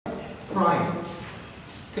prime.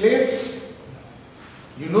 Clear?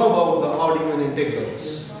 You know about the odd even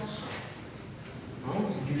integrals. No?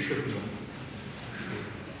 You should know.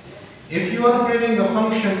 If you are having a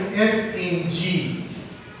function f in g,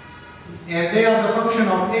 and they are the function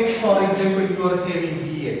of x, for example, you are having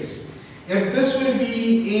dx. If this will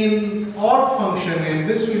be in odd function and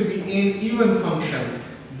this will be in even function,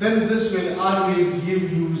 then this will always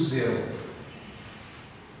give you 0.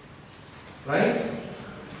 Right?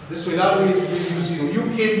 This will always give you 0. You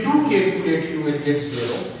can do calculate, you will get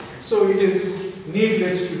 0. So it is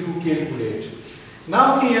needless to do calculate.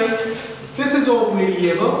 Now here, this is our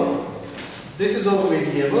variable. This is our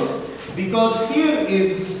variable because here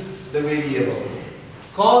is the variable.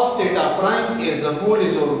 Cos theta prime as a whole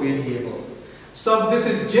is our variable. So this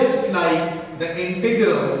is just like the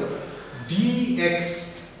integral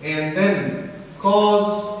dx and then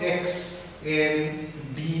cos x and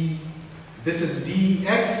d. This is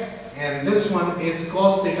dx and this one is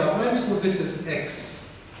cos theta prime, so this is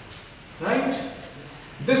x. Right?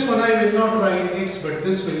 This one I will not write x, but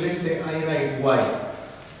this will, let's say I write y.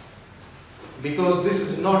 Because this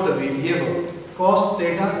is not a variable. Cos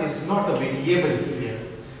theta is not a variable here.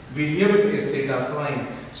 Variable is theta prime.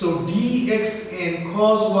 So dx and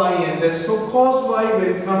cos y and this. So cos y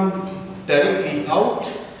will come directly out,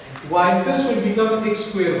 while this will become x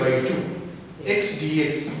square by 2. X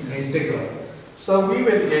dx integral. So we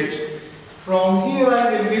will get, from here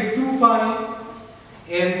I will get 2 pi,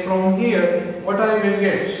 and from here what I will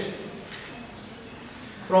get?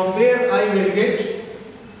 From there I will get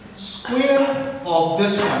square of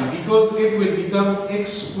this one, because it will become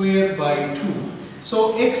x square by 2.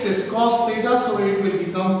 So x is cos theta, so it will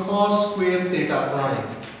become cos square theta prime.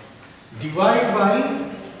 Divide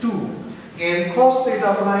by 2. And cos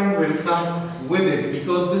theta prime will come with it,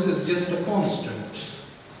 because this is just a constant.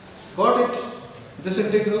 Got it? This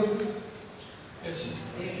integral? Yes.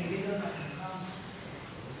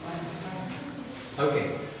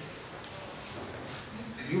 Okay.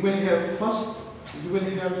 You will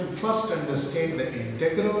have to first understand the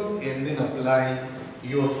integral and then apply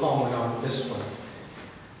your formula on this one.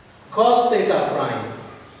 Cos theta prime.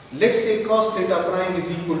 Let's say cos theta prime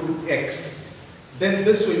is equal to x. Then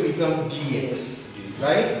this will become dx.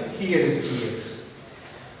 Right? Here is dx.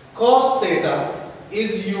 Cos theta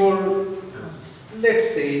is your,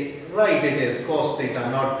 let's say, write it as cos theta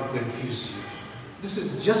not to confuse you. This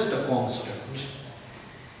is just a constant.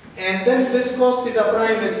 And then this cos theta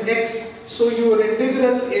prime is x. So your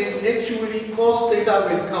integral is actually cos theta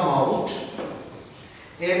will come out.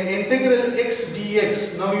 And integral x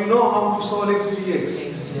dx. Now you know how to solve x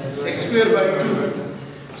dx. X square by 2.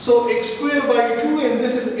 So x square by 2 and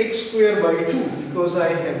this is x square by 2 because I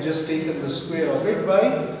have just taken the square of it by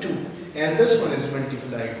 2. And this one is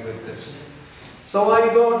multiplied with this. So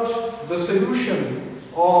I got the solution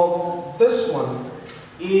of this one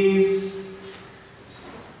is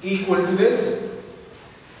equal to this.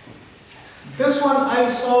 This one I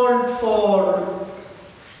solved for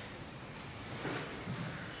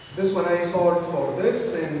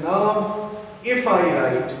this, and now if I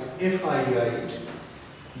write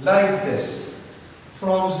like this,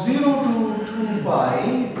 from 0 to 2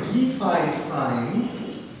 pi d phi prime,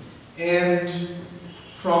 and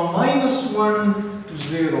from -1 to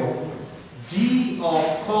 0 d of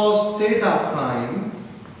cos theta prime,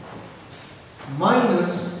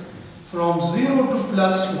 minus from 0 to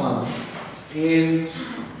 +1, and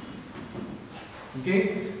okay,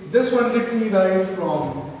 this one let me write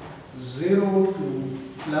from 0 to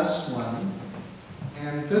 +1,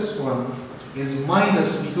 and this one is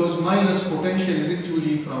minus, because minus potential is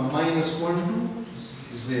actually from -1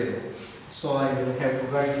 to 0. So I will have to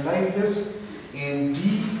write like this, and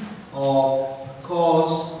d of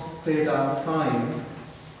cos theta prime,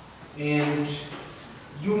 and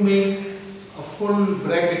you make a full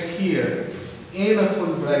bracket here and a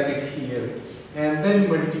full bracket here, and then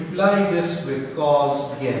multiply this with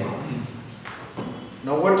cos gamma.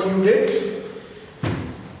 Now what you did,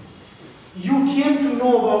 you came to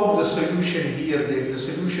know about the solution here, that the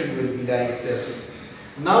solution will be like this.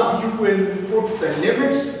 Now you will put the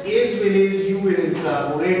limits as well as you will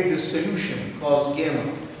incorporate this solution, cos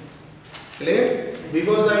gamma. Clear?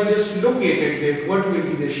 Because I just look at it, that what will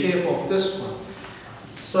be the shape of this one.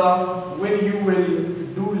 So when you will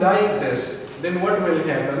do like this, then what will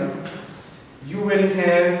happen? You will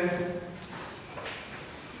have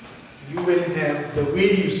the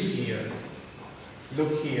values here.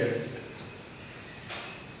 Look here.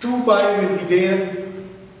 2 pi will be there,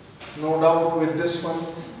 no doubt with this one.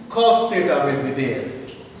 Cos theta will be there,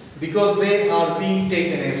 because they are being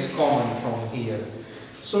taken as common from here.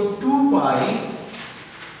 So 2 pi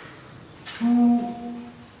 2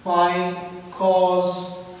 pi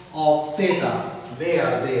cos of theta. They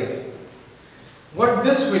are there. What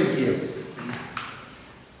this will give?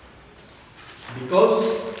 Because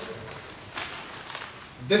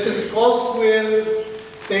this is cos square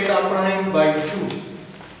theta prime by 2.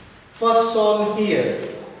 First solve here.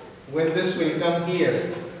 When this will come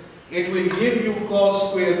here, it will give you cos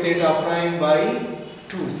square theta prime by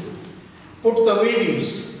 2. Put the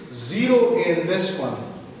values 0 in this one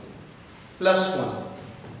plus 1.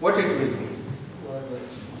 What it will be?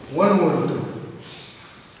 1 over 2.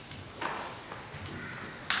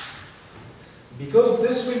 Because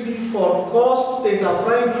this will be for cos theta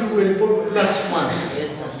prime, you will put plus 1.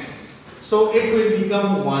 So it will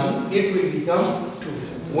become 1, it will become 2.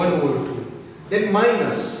 1 over 2. Then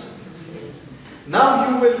minus. Now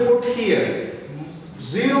you will put here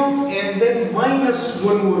 0 and then minus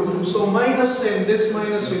 1 over 2. So minus and this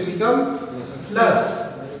minus will become plus.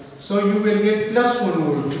 So you will get plus 1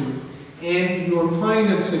 over 2. And your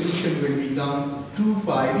final solution will become 2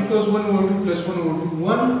 pi. Because 1 over 2 plus 1 over 2,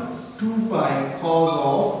 1. 2 pi cos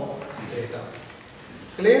of theta.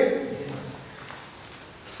 Clear? Yes.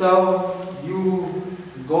 So you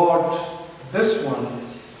got this one,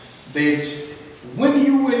 that when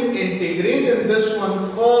you will integrate in this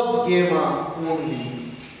one cos gamma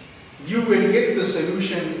only, you will get the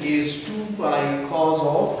solution is 2 pi cos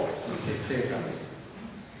of theta.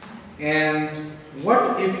 And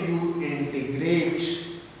what if you integrate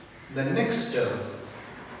the next term,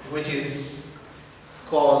 which is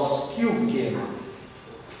cos cube gamma,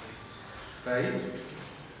 right?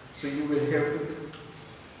 So you will have to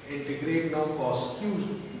integrate now cos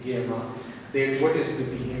cube gamma, then what is the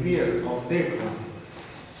behavior of that one?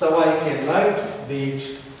 So I can write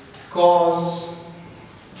that cos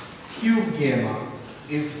cube gamma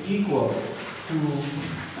is equal to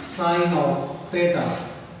sine of theta,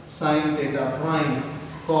 sine theta prime,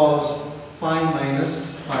 cos phi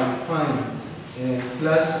minus phi prime, and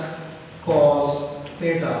plus cos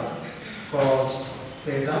theta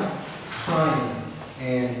prime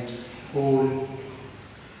and whole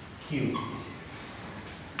cube.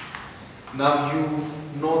 Now you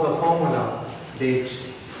know the formula that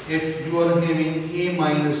if you are having a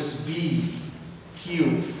minus b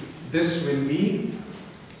cube, this will be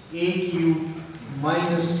a cube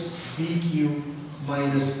minus b cube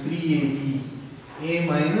minus 3ab, a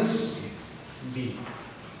minus b.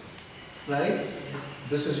 Right?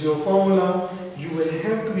 This is your formula. You will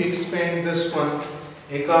have to expand this one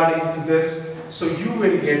according to this. So you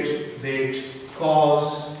will get that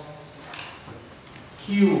cos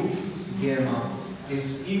cube gamma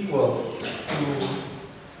is equal to,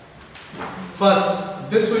 first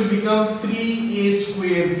this will become 3a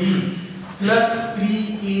square b plus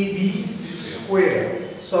 3ab square.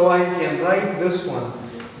 So I can write this one,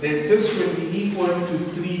 that this will be equal to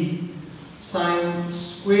 3 sine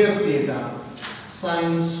square theta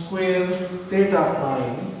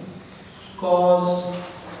prime cos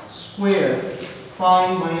square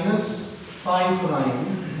phi minus phi prime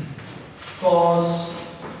cos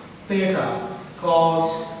theta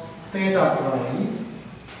prime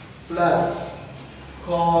plus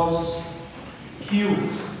cos cube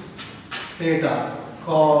theta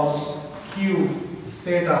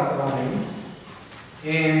prime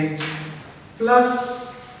and plus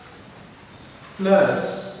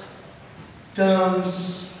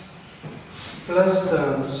terms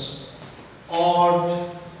odd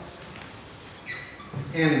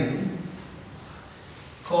n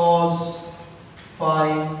cos phi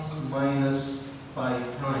minus phi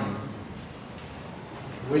prime,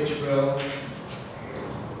 which will,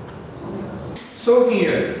 so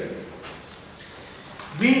here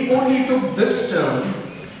we only took this term,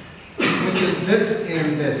 which is this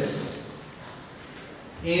and this,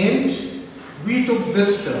 and we took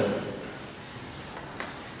this term,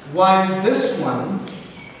 while this one,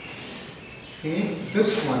 okay,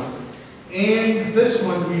 this one and this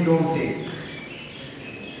one we don't take.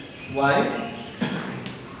 Why?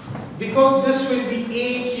 Because this will be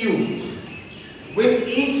a cube. When a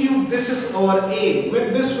cube, this is our a.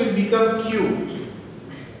 When this will become cube.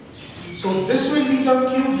 So this will become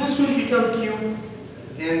cube, this will become cube,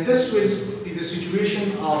 and this will be the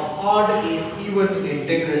situation of odd and even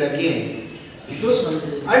integral again. Because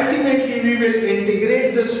ultimately we will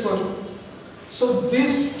integrate this one. So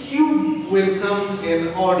this cube will come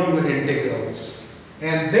in odd even integrals.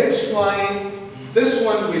 And that's why this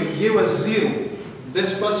one will give us 0.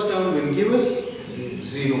 This first term will give us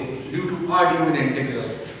 0 due to odd even integral.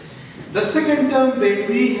 The second term that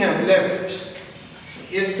we have left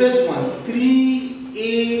is this one,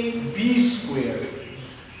 3ab squared.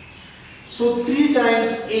 So 3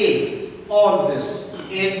 times a all this,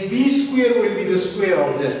 and b square will be the square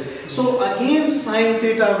of this. So again sine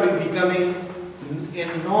theta will be coming in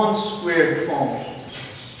non-squared form,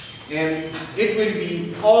 and it will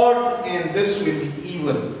be odd and this will be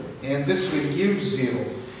even, and this will give 0.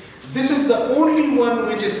 This is the only one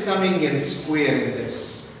which is coming in square in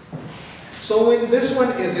this. So when this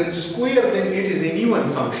one is in square, then it is an even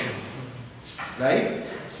function, right?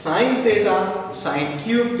 Sine theta, sine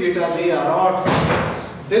cube theta, they are odd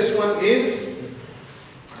functions. This one is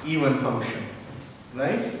even function,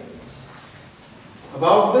 right?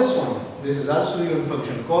 About this one, this is also even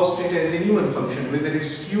function. Cos theta is an even function, whether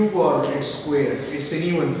it's cube or it's square, it's an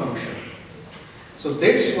even function. So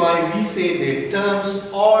that's why we say that terms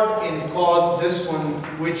odd in cos this one,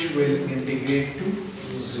 which will integrate to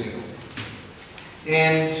 0.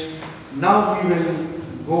 And now we will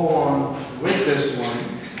go on with this one,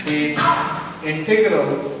 the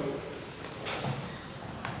integral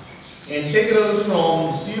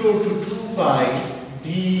from 0 to 2 pi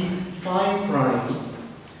d phi prime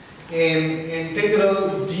and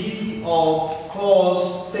integral d of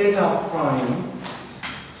cos theta prime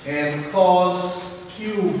and cos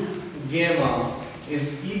cube gamma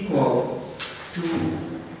is equal to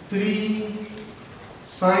 3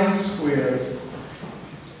 sine squared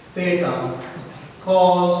theta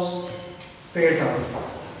cos theta.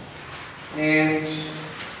 And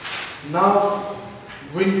now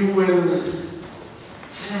when you will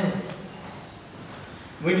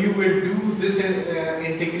do this,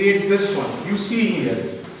 integrate this one, you see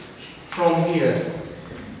here, from here,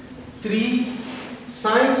 3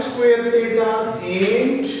 sine square theta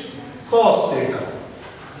and cos theta.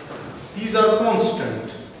 These are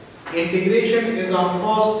constant. Integration is on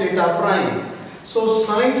cos theta prime. So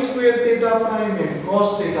sine square theta prime and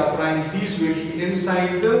cos theta prime, these will be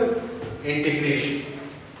inside the integration.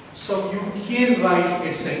 So you can write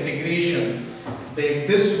its integration, that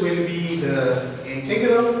this will be the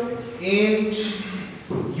integral, and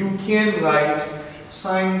you can write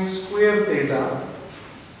sine square theta,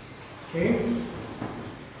 okay,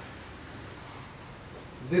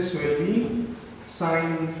 this will be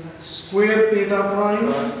sine square theta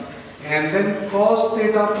prime, and then cos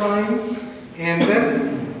theta prime, and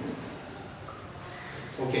then,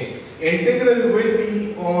 okay, integral will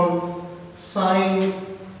be on sine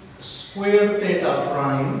square theta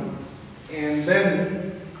prime, and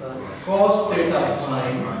then cos theta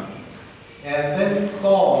prime, and then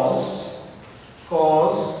cos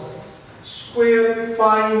square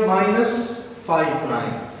phi minus phi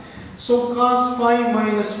prime. So cos phi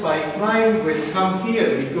minus phi prime will come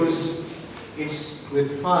here because it's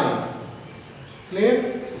with phi.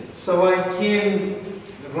 Clear? So I can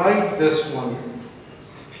write this one,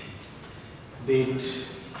 that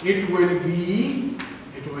it will be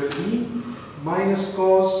minus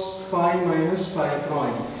cos phi minus phi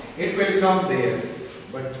prime. It will come there,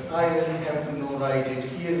 but I will have to write it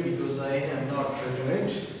here because I have not written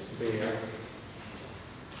it there.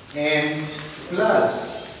 And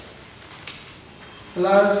plus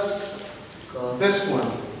this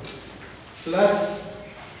one,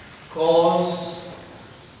 plus cos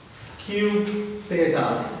cube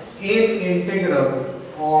theta in integral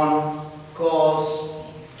on cos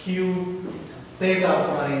cube theta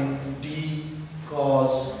prime d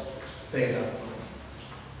cos theta.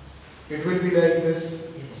 It will be like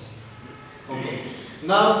this? Yes. Okay.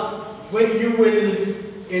 Now, when you will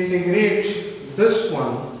integrate this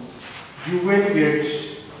one, you will get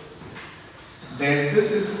that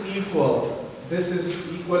this is equal. This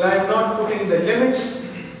is equal. I am not putting the limits,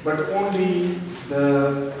 but only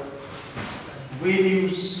the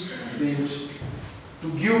values that to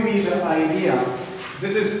give me the idea.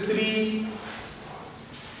 This is 3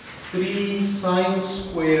 sine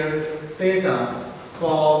squared theta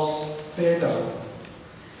cos theta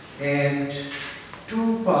and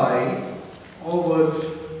 2 pi over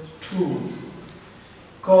 2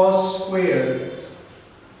 cos squared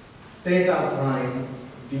theta prime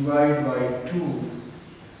divided by 2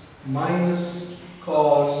 minus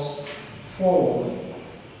cos 4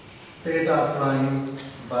 theta prime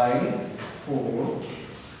by 4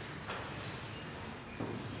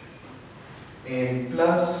 and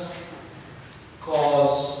plus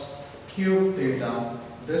cos cube theta,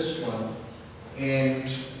 this one, and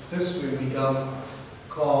this will become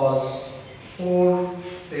cos 4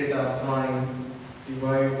 theta prime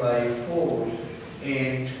divided by 4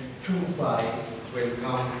 and 2 pi will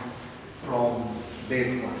come from that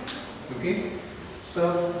one. Okay?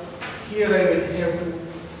 So here I will have to,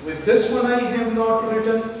 with this one I have not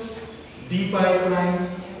written d pi prime.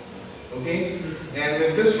 Okay? And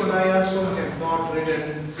with this one I also have not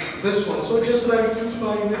written this one. So just write 2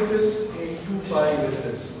 pi with this and 2 pi with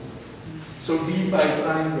this. So d phi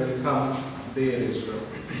prime will come there as well.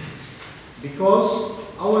 Because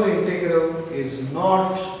our integral is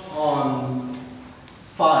not on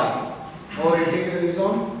phi, our integral is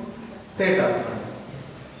on theta prime.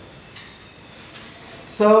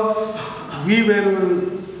 So we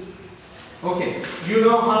will, okay, you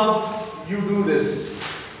know how you do this.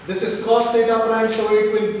 This is cos theta prime, so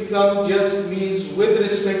it will become just means with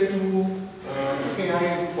respect to, okay,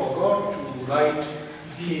 I forgot to write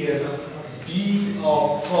here d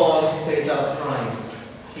of cos theta prime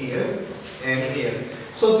here and here.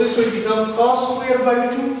 So this will become cos square by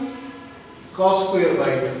 2, cos square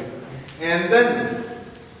by 2. And then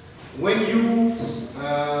when you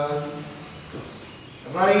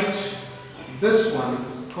write this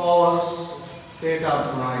one, cos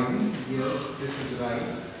theta prime, yes, this is right.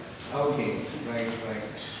 Okay, right.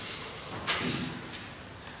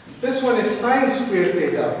 This one is sin square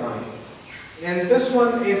theta prime. And this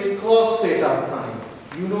one is cos theta prime.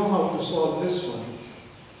 You know how to solve this one.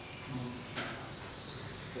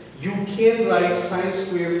 You can write sin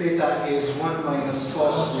square theta as 1 minus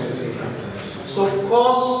cos square theta. So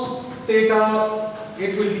cos theta,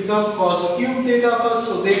 it will become cos cube theta first,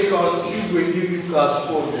 so that cos cube will give you cos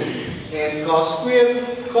 4 this. And cos square,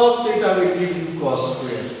 cos theta will give you cos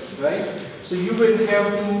square, right? So you will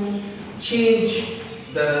have to change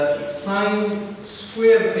the sin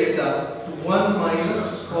square theta to 1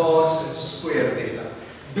 minus cos square theta.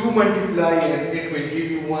 Do multiply and it will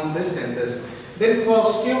give you 1 this and this. Then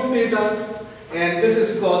cos cube theta, and this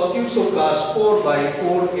is cos cube, so cos 4 by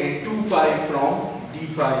 4 and 2 pi from d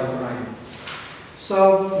phi prime.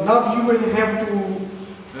 So now you will have to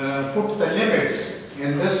put the limits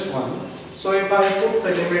in this one. So if I put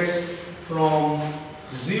the limits from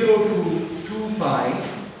 0 to 2 pi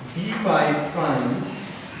d phi prime,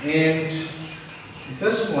 and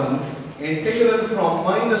this one integral from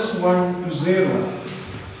 -1 to 0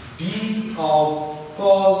 d of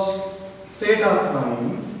cos theta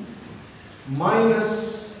prime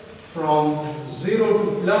minus from 0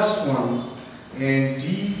 to +1 and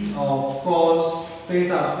d of cos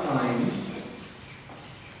theta prime,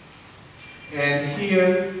 and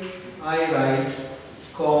here I write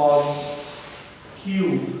cos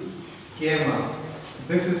cube gamma.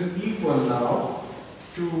 This is equal now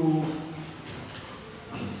to,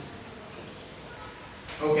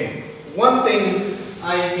 okay, one thing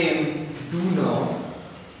I can do now,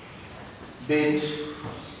 that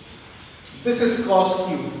this is cos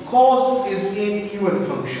cube. Cos is an even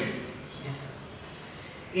function. Yes.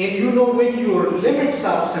 And you know when your limits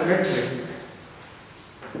are symmetric,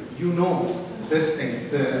 you know this thing,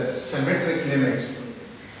 the symmetric limits.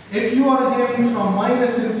 If you are having from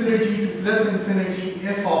 -infinity to +infinity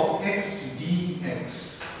f of x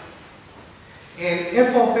dx, and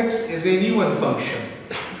f of x is an even function,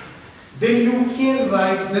 then you can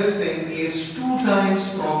write this thing as 2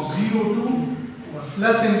 times from 0 to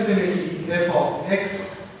 +infinity f of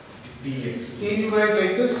x dx. Can you write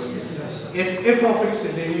like this? Yes. If f of x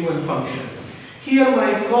is an even function. Here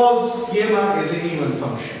my cos gamma is an even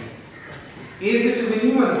function. As it is an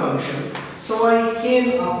even function, so I can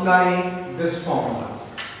apply this formula.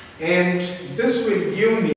 And this will give me